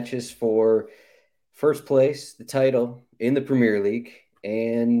 2 matches for first place, the title in the Premier League,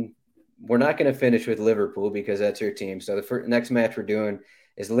 and we're not going to finish with Liverpool because that's your team. So the next match we're doing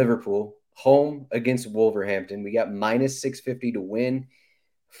is Liverpool home against Wolverhampton. We got minus 650 to win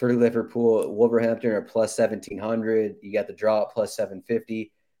for Liverpool. Wolverhampton are plus 1,700. You got the draw at plus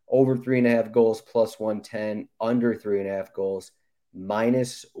 750. Over 3.5 goals plus 110. Under 3.5 goals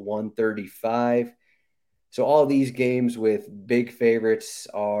minus 135. So all these games with big favorites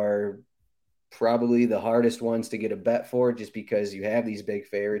are probably the hardest ones to get a bet for, just because you have these big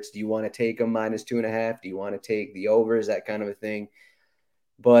favorites. Do you want to take them minus 2.5? Do you want to take the overs, that kind of a thing?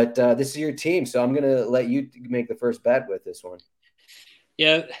 But this is your team, so I'm going to let you make the first bet with this one.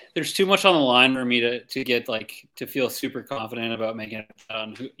 Yeah, there's too much on the line for me to get to feel super confident about making it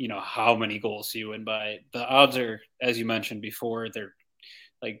on how many goals you win by. The odds are, as you mentioned before,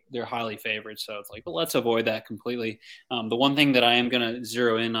 they're highly favored. So it's but let's avoid that completely. The one thing that I am going to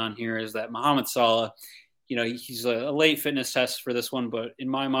zero in on here is that Mohamed Salah, he's a late fitness test for this one, but in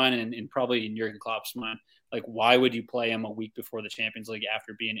my mind and probably in Jurgen Klopp's mind, why would you play him a week before the Champions League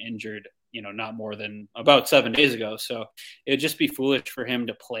after being injured, not more than about 7 days ago? So it'd just be foolish for him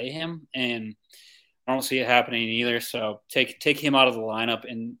to play him, and I don't see it happening either. So take him out of the lineup,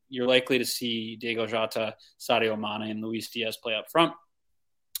 and you're likely to see Diego Jota, Sadio Mane, and Luis Diaz play up front.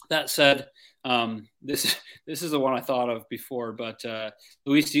 That said, this is the one I thought of before, but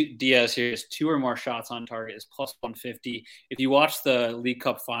Luis Diaz here is 2 or more shots on target is plus 150. If you watch the League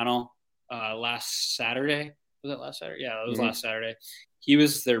Cup final last Saturday, was it last Saturday? Yeah, it was last Saturday. He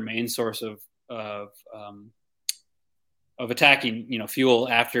was their main source of attacking, fuel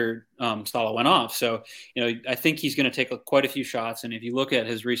after Salah went off. So, I think he's going to take quite a few shots. And if you look at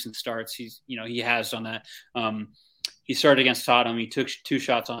his recent starts, he has done that. He started against Tottenham. He took 2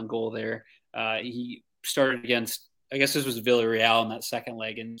 shots on goal there. He started against, I guess this was Villarreal in that second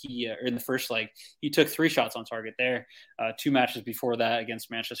leg, and or in the first leg, he took 3 shots on target there. 2 matches before that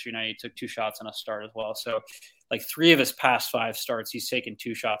against Manchester United, he took 2 shots on a start as well. So 3 of his past 5 starts, he's taken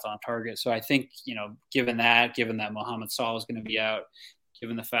 2 shots on target. So I think, given that Mohamed Salah is going to be out,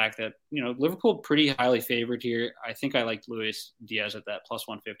 given the fact that, Liverpool pretty highly favored here, I think I like Luis Diaz at that plus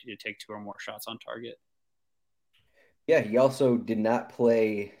 150 to take 2 or more shots on target. Yeah, he also did not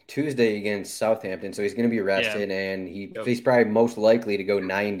play Tuesday against Southampton, so he's going to be rested, and he's probably most likely to go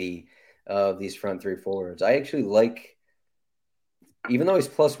 90 of these front 3 forwards. I actually like, even though he's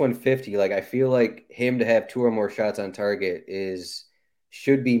plus 150, I feel like him to have 2 or more shots on target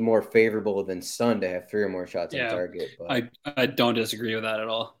should be more favorable than Son to have 3 or more shots on target. But I don't disagree with that at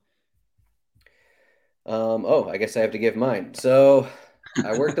all. I guess I have to give mine. So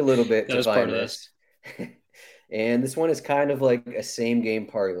I worked a little bit to find this. And this one is kind of like a same game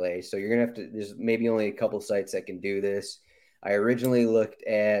parlay. So you're going to have to, there's maybe only a couple sites that can do this. I originally looked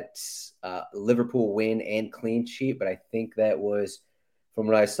at Liverpool win and clean sheet, but I think that was, from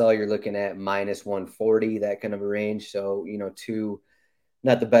what I saw, you're looking at minus 140, that kind of a range. So, 2,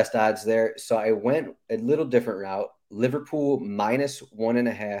 not the best odds there. So I went a little different route. Liverpool minus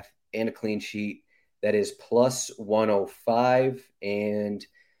 1.5 and a clean sheet. That is plus 105. And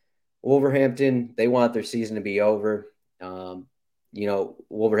Wolverhampton, they want their season to be over.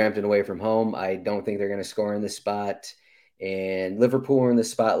 Wolverhampton away from home, I don't think they're going to score in this spot. And Liverpool were in the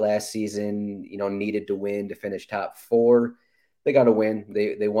spot last season, needed to win to finish top 4. they got to win.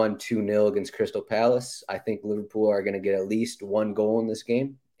 They won 2-0 against Crystal Palace. I think Liverpool are going to get at least one goal in this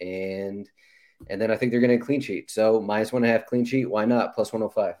game, and then I think they're going to clean sheet. So -1.5 clean sheet. Why not? Plus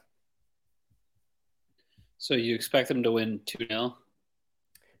 105. So you expect them to win 2-0?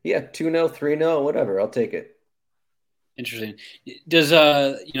 Yeah, 2-0, 3-0, whatever. I'll take it. Interesting. Does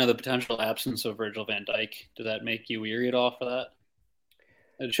the potential absence of Virgil van Dijk, does that make you weary at all for that?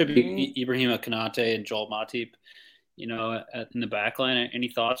 It should be Ibrahima Konate and Joel Matip, in the back line. Any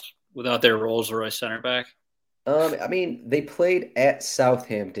thoughts without their Rolls-Royce center back? I mean, they played at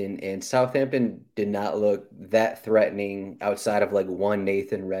Southampton, and Southampton did not look that threatening outside of like one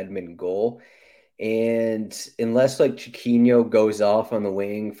Nathan Redmond goal. And unless like Chiquinho goes off on the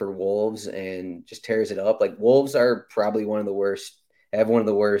wing for Wolves and just tears it up, like Wolves are probably one of the worst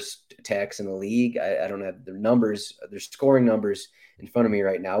attacks in the league. I don't have their numbers, their scoring numbers in front of me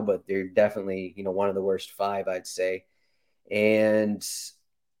right now, but they're definitely, one of the worst 5, I'd say. And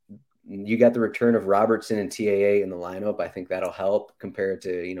you got the return of Robertson and TAA in the lineup. I think that'll help compared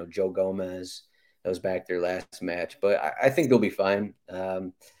to, Joe Gomez that was back there last match, but I think they'll be fine.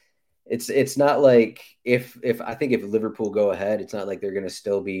 It's not like if Liverpool go ahead, it's not like they're going to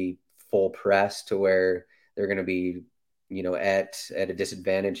still be full press to where they're going to be, at a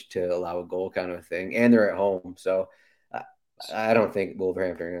disadvantage to allow a goal kind of thing. And they're at home. So I don't think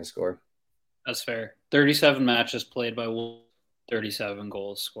Wolverhampton are going to score. That's fair. 37 matches played by Wolves, 37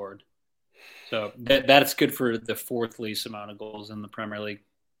 goals scored. So that's good for the 4th least amount of goals in the Premier League.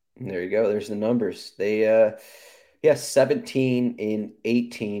 There you go. There's the numbers. They, 17 in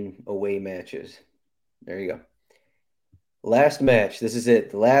 18 away matches. There you go. Last match. This is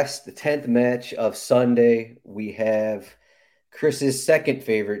it. The 10th match of Sunday. We have Chris's second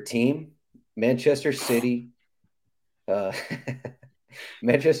favorite team, Manchester City.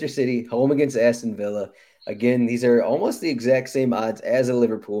 Manchester City, home against Aston Villa. Again, these are almost the exact same odds as a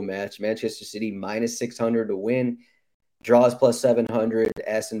Liverpool match. Manchester City -600 to win. Draws plus 700.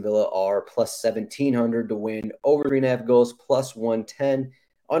 Aston Villa are plus 1,700 to win. Over 3.5 goals plus 110.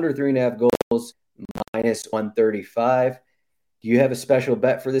 Under 3.5 goals minus 135. Do you have a special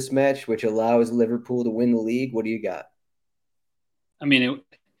bet for this match which allows Liverpool to win the league? What do you got? I mean, it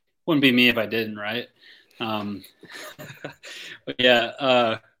wouldn't be me if I didn't, right? But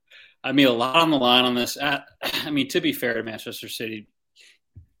yeah, I mean, a lot on the line on this. I mean, to be fair to Manchester City,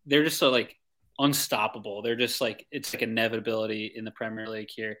 they're just so unstoppable. They're just it's like inevitability in the Premier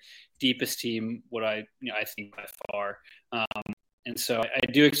League here. Deepest team, I think by far. And so I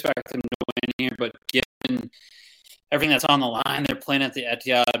do expect them to win here, but given everything that's on the line, they're playing at the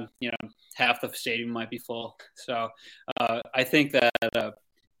Etihad, half the stadium might be full. So I think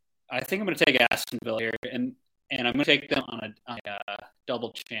I'm going to take Aston Villa here, and I'm going to take them on a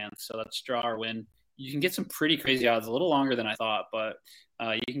double chance. So that's draw or win. You can get some pretty crazy odds, a little longer than I thought, but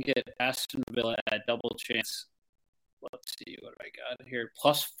you can get Aston Villa at double chance. Let's see, what have I got here?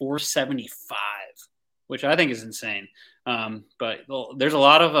 Plus 475, which I think is insane. But there's a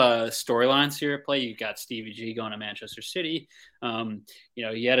lot of storylines here at play. You've got Stevie G going to Manchester City.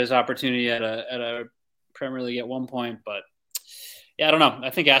 He had his opportunity at a Premier League at one point, but yeah, I don't know. I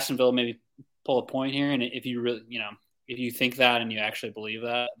think Aston Villa maybe pull a point here, and if you really, if you think that and you actually believe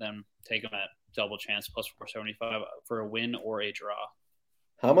that, then take them at double chance plus 475 for a win or a draw.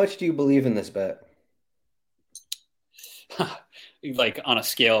 How much do you believe in this bet? Like on a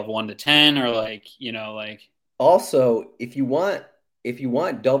scale of 1 to 10, or Also, if you want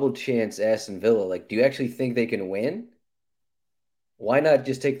double chance Aston Villa, do you actually think they can win? Why not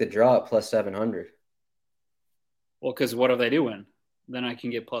just take the draw at plus 700? Well, because what if they do win? Then I can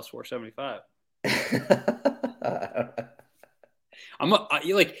get plus 475.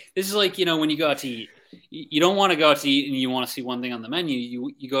 This is when you go out to eat. You don't want to go out to eat and you want to see one thing on the menu.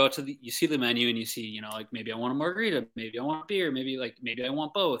 You go out to you see the menu and you see, maybe I want a margarita, maybe I want a beer, maybe I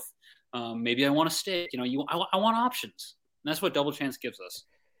want both. Maybe I want a steak. I want options. And that's what double chance gives us.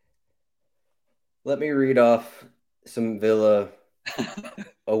 Let me read off some Villa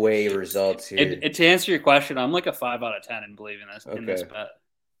away results here. To answer your question, I'm like a 5 out of 10 in believing this in this bet.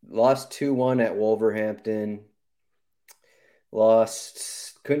 Lost 2-1 at Wolverhampton.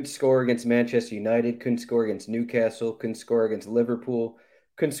 Couldn't score against Manchester United. Couldn't score against Newcastle. Couldn't score against Liverpool.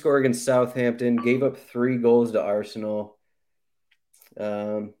 Couldn't score against Southampton. Gave up 3 goals to Arsenal.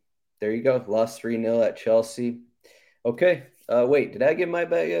 There you go. Lost 3-0 at Chelsea. Okay. Wait, did I get my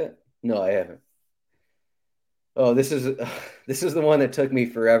bet yet? No, I haven't. Oh, this is the one that took me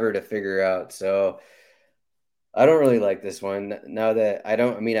forever to figure out. So I don't really like this one. Now that I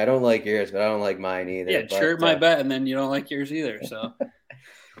don't like yours, but I don't like mine either. Yeah, sure, my bet, and then you don't like yours either. So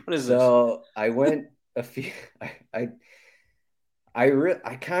what is this? So I went a few.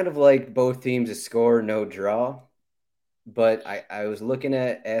 I kind of like both teams to score, no draw. But I was looking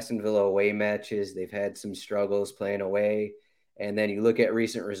at Aston Villa away matches. They've had some struggles playing away. And then you look at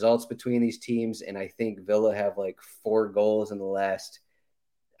recent results between these teams, and I think Villa have like 4 goals in the last,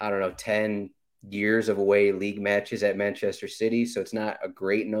 I don't know, 10 years of away league matches at Manchester City. So it's not a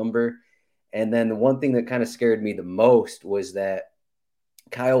great number. And then the one thing that kind of scared me the most was that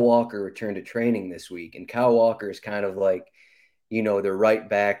Kyle Walker returned to training this week. And Kyle Walker is kind of like, their right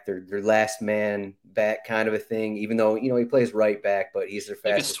back, their last man back kind of a thing, even though, he plays right back, but he's their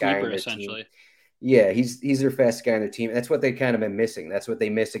fastest guy in their team. Yeah, he's their fastest guy on their team. That's what they kind of been missing. That's what they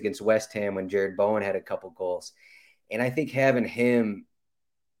missed against West Ham when Jared Bowen had a couple goals. And I think having him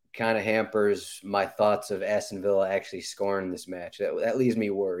kind of hampers my thoughts of Aston Villa actually scoring this match. That leaves me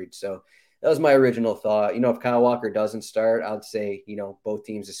worried. So that was my original thought. If Kyle Walker doesn't start, I'd say, both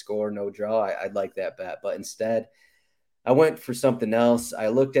teams to score, no draw. I'd like that bet. But instead, I went for something else. I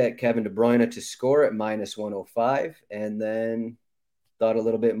looked at Kevin De Bruyne to score at -105 and then thought a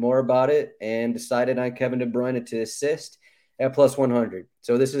little bit more about it and decided on Kevin De Bruyne to assist at +100.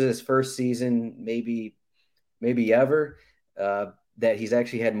 So this is his first season, maybe ever, that he's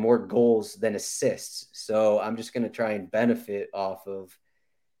actually had more goals than assists. So I'm just going to try and benefit off of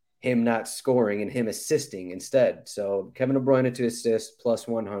him not scoring and him assisting instead. So Kevin De Bruyne to assist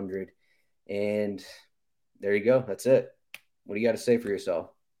 +100. And there you go. That's it. What do you got to say for yourself?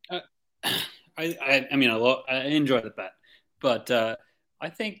 I enjoy the bet, but I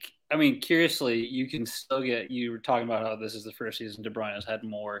think, curiously, you can still you were talking about how this is the first season De Bruyne has had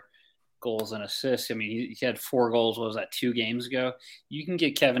more goals than assists. He had 4 goals. What was that, 2 games ago? You can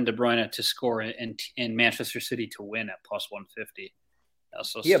get Kevin De Bruyne to score and Manchester City to win at +150.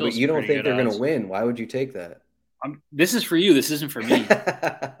 So yeah, but you don't think they're going to win. Why would you take that? This is for you. This isn't for me.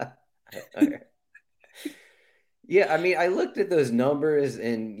 Okay. Yeah, I looked at those numbers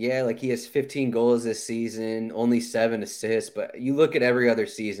and yeah, like he has 15 goals this season, only 7 assists, but you look at every other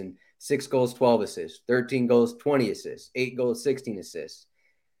season, 6 goals, 12 assists, 13 goals, 20 assists, 8 goals, 16 assists.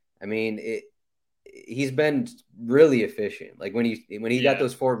 He's been really efficient. Like when he got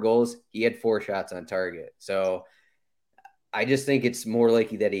those 4 goals, he had 4 shots on target. So I just think it's more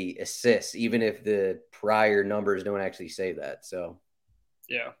likely that he assists, even if the prior numbers don't actually say that. So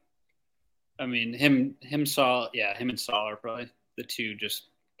yeah. Him and Saul are probably the 2 just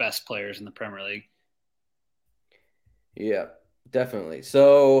best players in the Premier League. Yeah, definitely.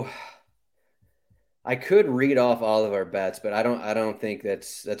 So I could read off all of our bets, but I don't think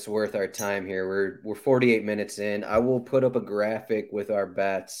that's worth our time here. We're 48 minutes in. I will put up a graphic with our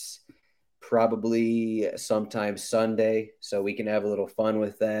bets probably sometime Sunday, so we can have a little fun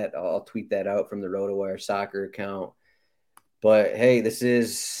with that. I'll tweet that out from the RotoWire soccer account. But hey,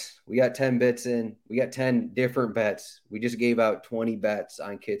 we got 10 bets in. We got 10 different bets. We just gave out 20 bets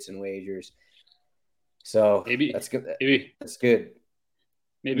on kits and wagers. So that's good. That's good.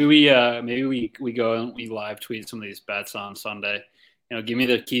 Maybe we go and we live tweet some of these bets on Sunday. Give me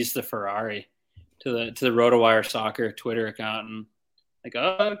the keys to the Ferrari to the RotoWire soccer Twitter account and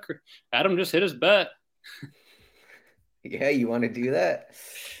Adam just hit his bet. Yeah, you want to do that?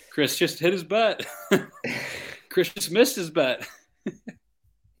 Chris just hit his bet. Chris just missed his bet.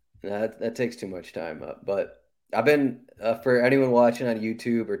 That takes too much time up. But I've been, for anyone watching on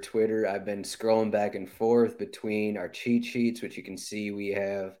YouTube or Twitter, I've been scrolling back and forth between our cheat sheets, which you can see we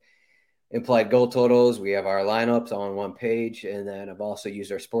have implied goal totals. We have our lineups all on one page. And then I've also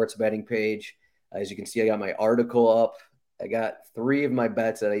used our sports betting page. As you can see, I got my article up. I got 3 of my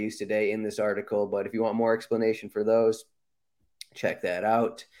bets that I used today in this article. But if you want more explanation for those, check that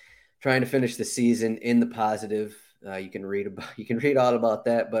out. Trying to finish the season in the positive. You can read all about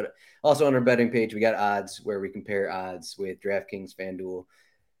that, but also on our betting page, we got odds where we compare odds with DraftKings, FanDuel,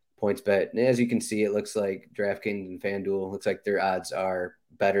 PointsBet. And as you can see, it looks like DraftKings and FanDuel looks like their odds are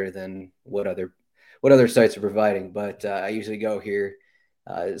better than what other sites are providing. But I usually go here,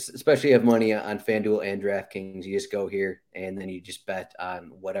 especially if you have money on FanDuel and DraftKings. You just go here and then you just bet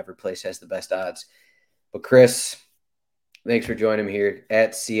on whatever place has the best odds. But Chris, thanks for joining me here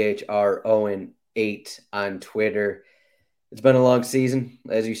at CHROwen8 on Twitter. It's been a long season.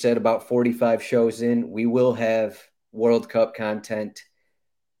 As you said, about 45 shows in. We will have World Cup content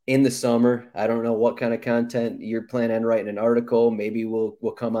in the summer. I don't know what kind of content you're planning on writing an article. Maybe we'll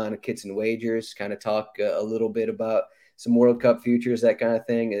come on Kits and Wagers, kind of talk a little bit about some World Cup futures, that kind of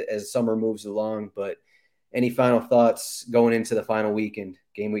thing as summer moves along. But any final thoughts going into the final weekend,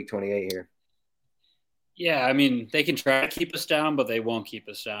 game week 28 here? Yeah, they can try to keep us down, but they won't keep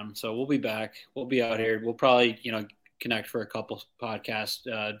us down. So we'll be back. We'll be out here. We'll probably, connect for a couple podcasts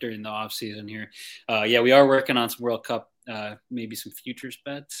during the off season here. We are working on some World Cup maybe some futures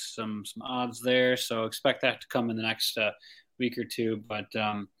bets, some odds there. So expect that to come in the next week or two. But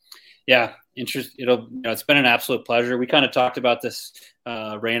yeah, it's been an absolute pleasure. We kind of talked about this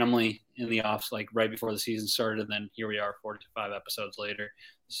randomly in the offs, like right before the season started, and then here we are 45 episodes later.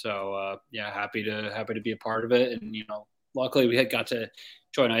 So yeah, happy to be a part of it. And luckily we got to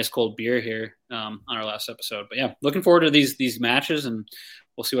enjoy an ice cold beer here on our last episode. But yeah, looking forward to these matches, and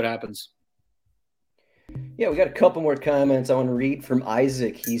we'll see what happens. Yeah, we got a couple more comments I want to read from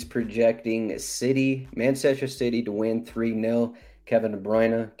Isaac. He's projecting Manchester City to win 3-0. Kevin De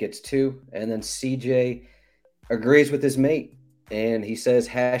Bruyne gets 2. And then CJ agrees with his mate, and he says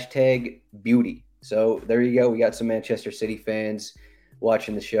 #beauty. So there you go. We got some Manchester City fans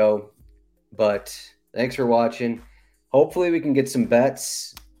watching the show. But thanks for watching. Hopefully we can get some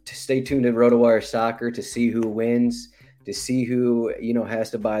bets. To stay tuned to RotoWire Soccer to see who wins, to see who,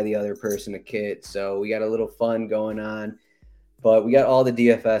 has to buy the other person a kit. So we got a little fun going on. But we got all the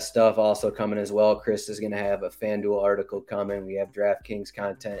DFS stuff also coming as well. Chris is going to have a FanDuel article coming. We have DraftKings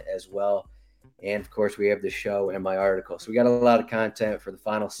content as well. And, of course, we have the show and my article. So we got a lot of content for the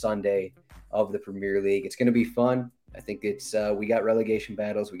final Sunday of the Premier League. It's going to be fun. I think we got relegation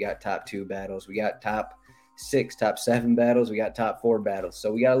battles. We got top 2 battles. We got top 6, top 7 battles. We got top 4 battles.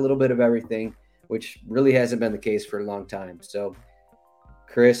 So we got a little bit of everything, which really hasn't been the case for a long time. So,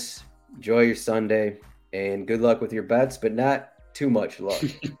 Chris, enjoy your Sunday, and good luck with your bets, but not too much luck.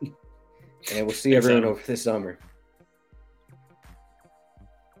 And we'll see everyone over the summer.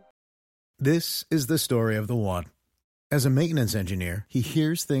 This is the story of the one. As a maintenance engineer, he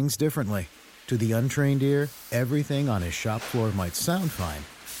hears things differently. To the untrained ear, everything on his shop floor might sound fine,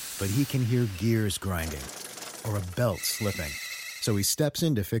 but he can hear gears grinding or a belt slipping. So he steps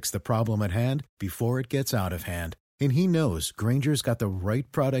in to fix the problem at hand before it gets out of hand. And he knows Grainger's got the right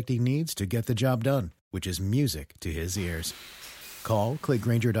product he needs to get the job done, which is music to his ears. Call, click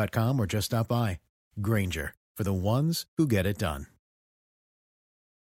Grainger.com, or just stop by. Grainger, for the ones who get it done.